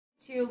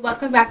YouTube,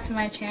 welcome back to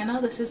my channel.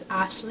 This is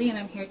Ashley and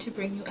I'm here to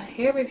bring you a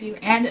hair review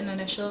and an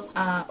initial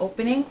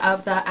opening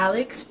of the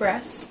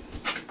Aliexpress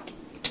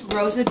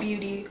Rosa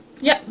Beauty,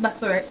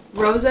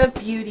 Rosa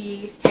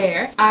Beauty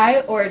hair.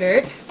 I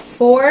ordered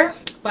 4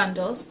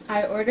 bundles.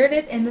 I ordered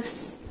it in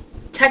this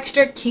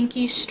textured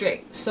Kinky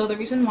straight. So the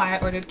reason why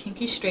I ordered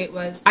Kinky straight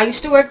was I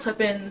used to wear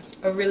clip-ins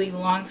a really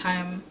long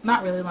time,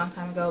 not really long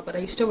time ago, but I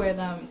used to wear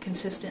them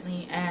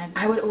consistently, and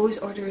I would always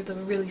order the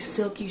really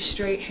silky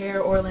straight hair,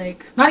 or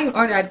like, not even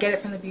order, I'd get it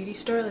from the beauty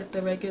store, like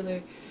the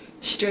regular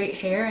straight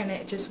hair, and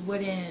it just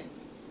wouldn't,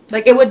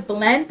 like, it would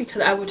blend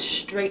because I would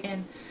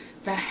straighten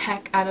the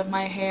heck out of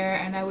my hair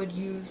and I would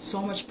use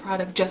so much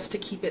product just to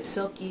keep it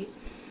silky.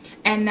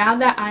 And now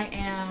that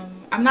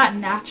I'm not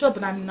natural,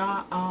 but I'm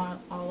not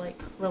all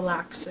like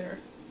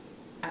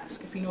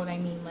relaxer-esque, if you know what I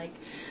mean. Like,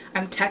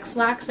 I'm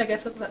text-laxed, I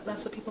guess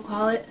that's what people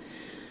call it.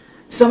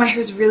 So my hair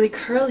is really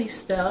curly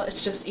still.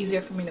 It's just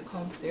easier for me to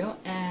comb through,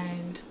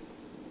 and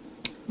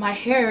my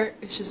hair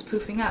is just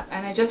poofing up.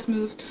 And I just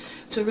moved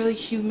to a really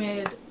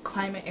humid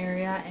climate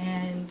area,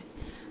 and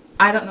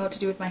I don't know what to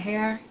do with my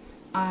hair.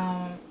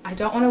 I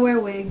don't want to wear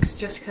wigs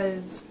just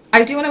because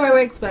I do want to wear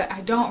wigs, but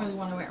I don't really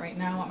want to wear it right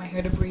now. I want my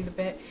hair to breathe a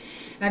bit.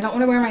 And I don't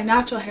want to wear my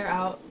natural hair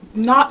out.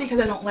 Not because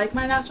I don't like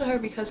my natural hair,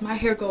 because my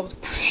hair goes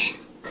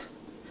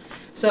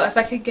so if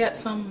I could get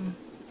some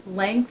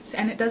length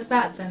and it does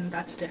that, then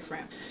that's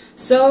different.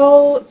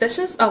 So this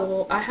is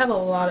I have a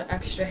lot of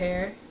extra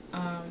hair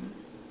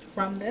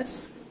from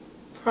this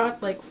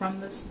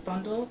from this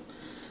bundle.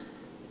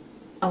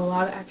 A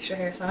lot of extra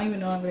hair, so I don't even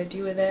know what I'm going to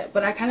do with it.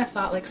 But I kind of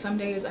thought, like, some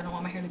days I don't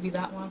want my hair to be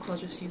that long, so I'll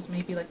just use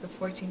maybe like the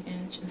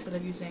 14-inch instead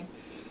of using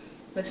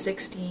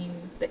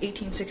the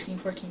 18, 16,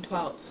 14,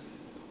 12.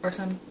 Or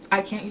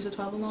I can't use a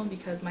 12 alone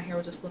because my hair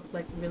will just look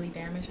like really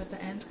damaged at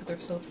the ends because they're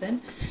so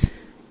thin.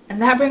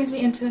 And that brings me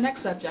into the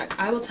next subject.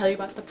 I will tell you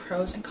about the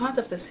pros and cons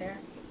of this hair.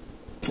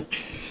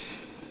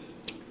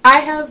 I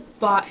have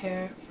bought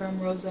hair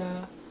from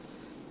Rosa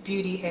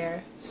Beauty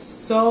hair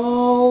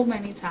so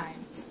many times.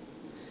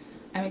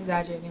 I'm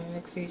exaggerating,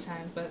 like 3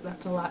 times, but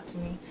that's a lot to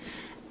me.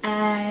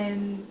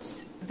 And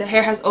the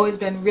hair has always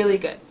been really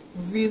good.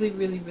 Really,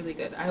 really, really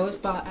good. I always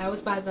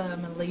buy the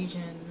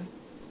Malaysian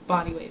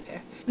body wave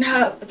hair.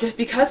 Now, just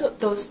because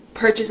those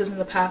purchases in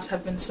the past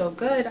have been so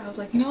good, I was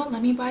like, you know what,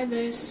 let me buy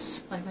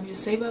this. Like, let me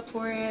just save up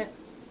for it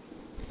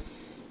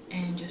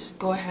and just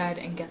go ahead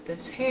and get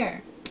this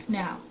hair.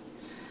 Now,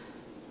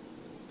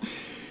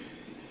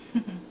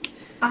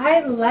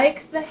 I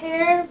like the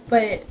hair,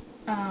 but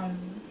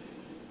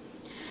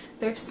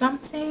there's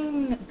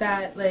something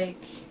that,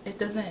 like, it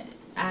doesn't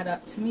add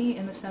up to me,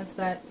 in the sense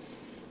that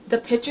the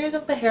pictures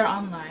of the hair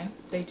online,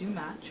 they do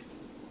match,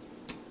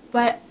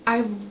 but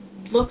I've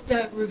looked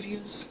at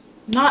reviews,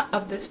 not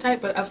of this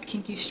type, but of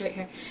Kinky straight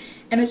hair,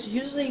 and it's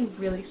usually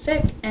really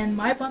thick, and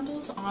my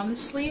bundles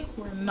honestly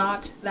were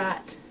not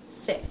that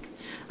thick.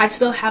 I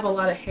still have a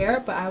lot of hair,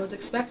 but I was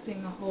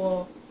expecting a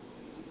whole,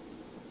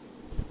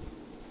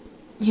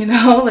 you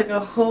know, like a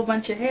whole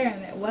bunch of hair,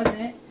 and it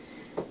wasn't.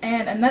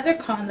 And another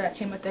con that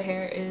came with the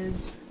hair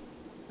is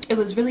it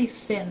was really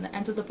thin. The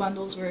ends of the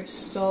bundles were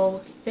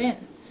so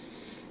thin,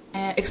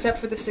 and except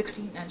for the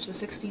 16-inch. The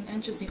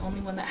 16-inch is the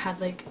only one that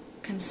had like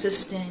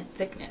consistent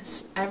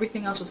thickness.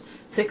 Everything else was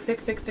thick,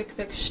 thick, thick, thick,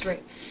 thick,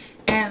 straight.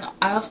 And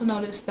I also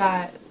noticed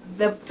that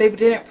they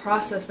didn't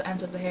process the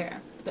ends of the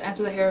hair. The ends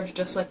of the hair is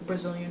just like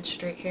Brazilian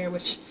straight hair,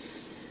 which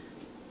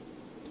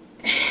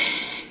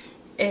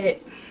I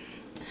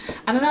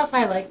don't know if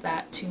I like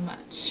that too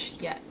much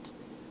yet.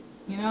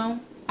 You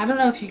know? I don't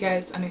know if you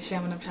guys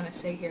understand what I'm trying to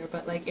say here,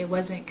 but like, it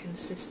wasn't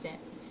consistent.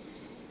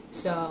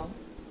 So,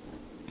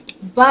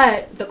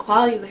 but the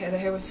quality of the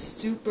hair was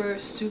super,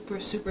 super,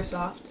 super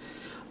soft.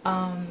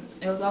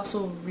 It was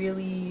also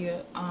really,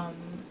 it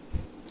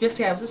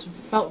just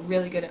felt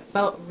really good. It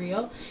felt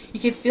real.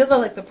 You could feel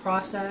the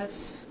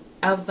process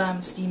of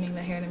them steaming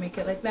the hair to make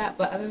it like that,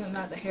 but other than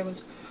that, the hair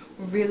was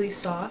really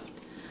soft.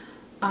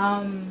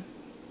 I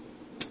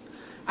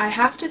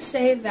have to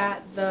say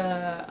that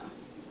the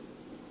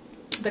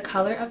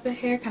color of the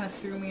hair kind of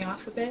threw me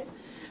off a bit,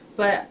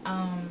 but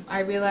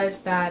I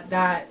realized that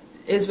that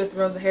is with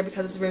Rosa hair,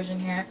 because it's virgin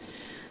hair.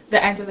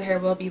 The ends of the hair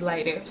will be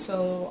lighter,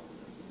 so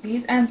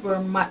these ends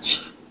were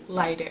much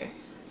lighter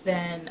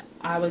than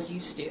I was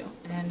used to,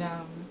 and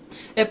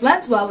it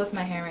blends well with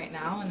my hair right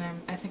now, and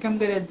I think I'm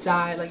gonna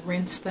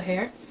rinse the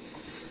hair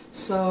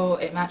so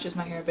it matches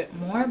my hair a bit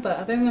more. But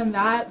other than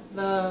that,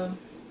 the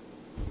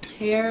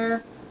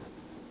hair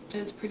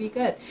is pretty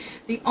good.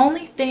 The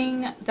only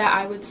thing that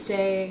I would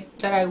say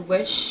that I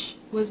wish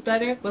was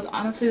better was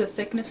honestly the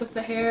thickness of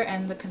the hair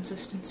and the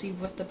consistency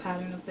with the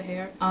pattern of the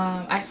hair.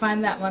 I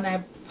find that when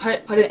I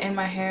put it in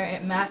my hair,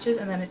 it matches,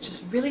 and then it's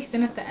just really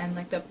thin at the end.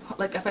 Like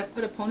if I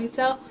put a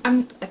ponytail,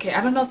 I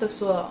don't know if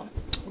this will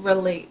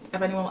relate,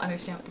 if anyone will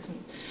understand what this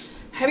means.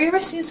 Have you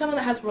ever seen someone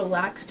that has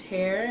relaxed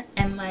hair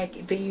and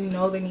like they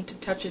need to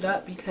touch it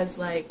up because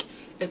like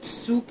it's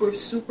super,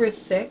 super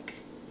thick,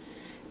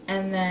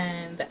 and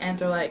then the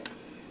ends are like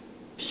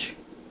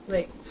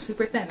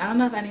super thin? I don't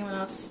know if anyone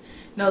else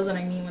knows what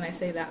I mean when I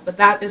say that. But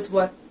that is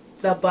what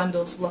the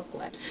bundles look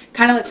like.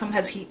 Kind of like someone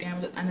has heat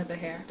damage at the end of the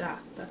hair.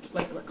 That's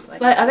what it looks like.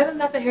 But other than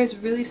that, the hair is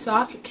really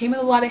soft. It came with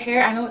a lot of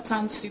hair. I know it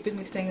sounds stupid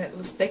me saying that it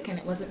was thick, and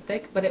it wasn't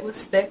thick, but it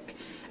was thick.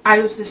 I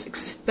was just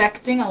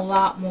expecting a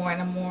lot more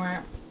and a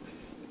more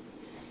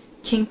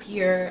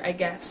kinkier, I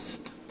guess,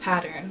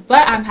 pattern.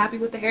 But I'm happy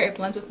with the hair. It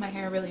blends with my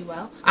hair really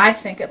well. I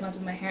think it blends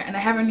with my hair, and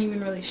I haven't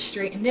even really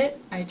straightened it.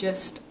 I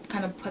just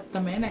kind of put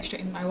them in.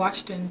 I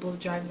washed and blow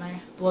dried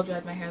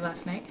my hair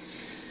last night.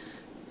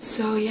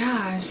 So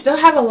yeah, I still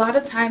have a lot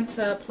of time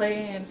to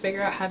play and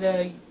figure out how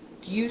to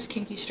use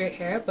kinky straight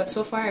hair, but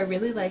so far I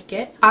really like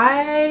it.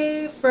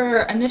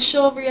 For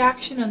initial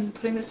reaction on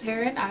putting this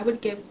hair in, I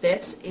would give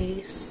this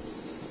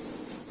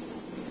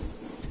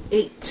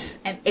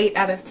an 8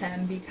 out of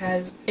 10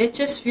 because it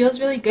just feels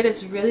really good.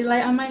 It's really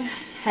light on my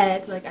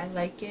head. Like, I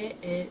like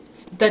it.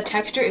 The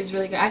texture is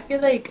really good. I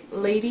feel like,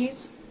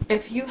 ladies,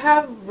 if you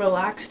have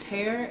relaxed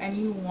hair and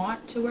you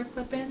want to wear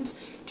clip-ins,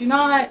 do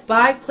not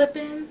buy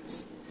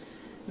clip-ins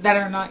that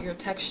are not your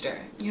texture.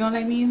 You know what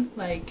I mean?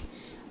 Like,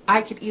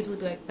 I could easily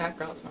be like, that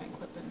girl's wearing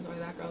clip-ins, or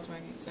that girl's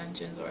wearing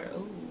extensions, or,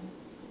 oh,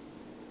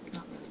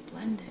 not really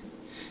blending.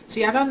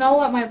 See, I don't know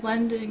what my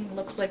blending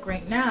looks like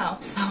right now,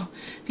 so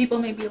people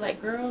may be like,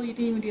 girl, you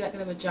didn't even do that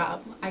good of a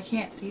job. I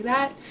can't see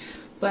that,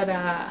 but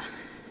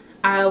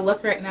I'll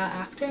look right now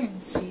after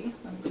and see.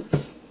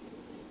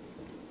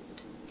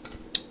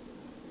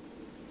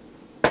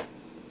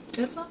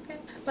 It's okay.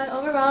 But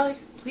overall,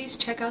 please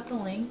check out the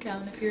link.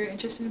 If you're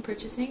interested in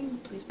purchasing,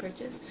 please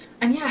purchase.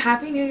 And yeah,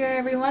 Happy New Year,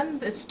 everyone.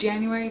 It's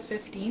January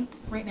 15th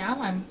right now.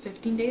 I'm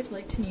 15 days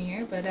late to New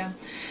Year, but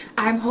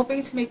I'm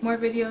hoping to make more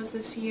videos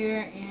this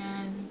year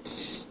and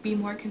be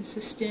more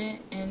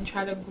consistent and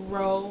try to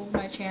grow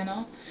my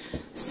channel.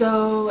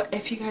 So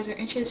if you guys are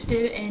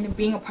interested in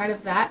being a part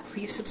of that,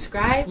 please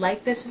subscribe,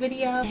 like this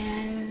video,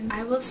 and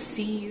I will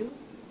see you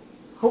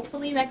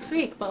hopefully next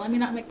week. But let me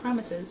not make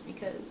promises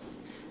because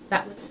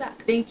that would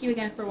suck. Thank you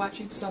again for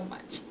watching so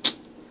much.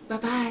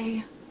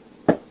 Bye-bye.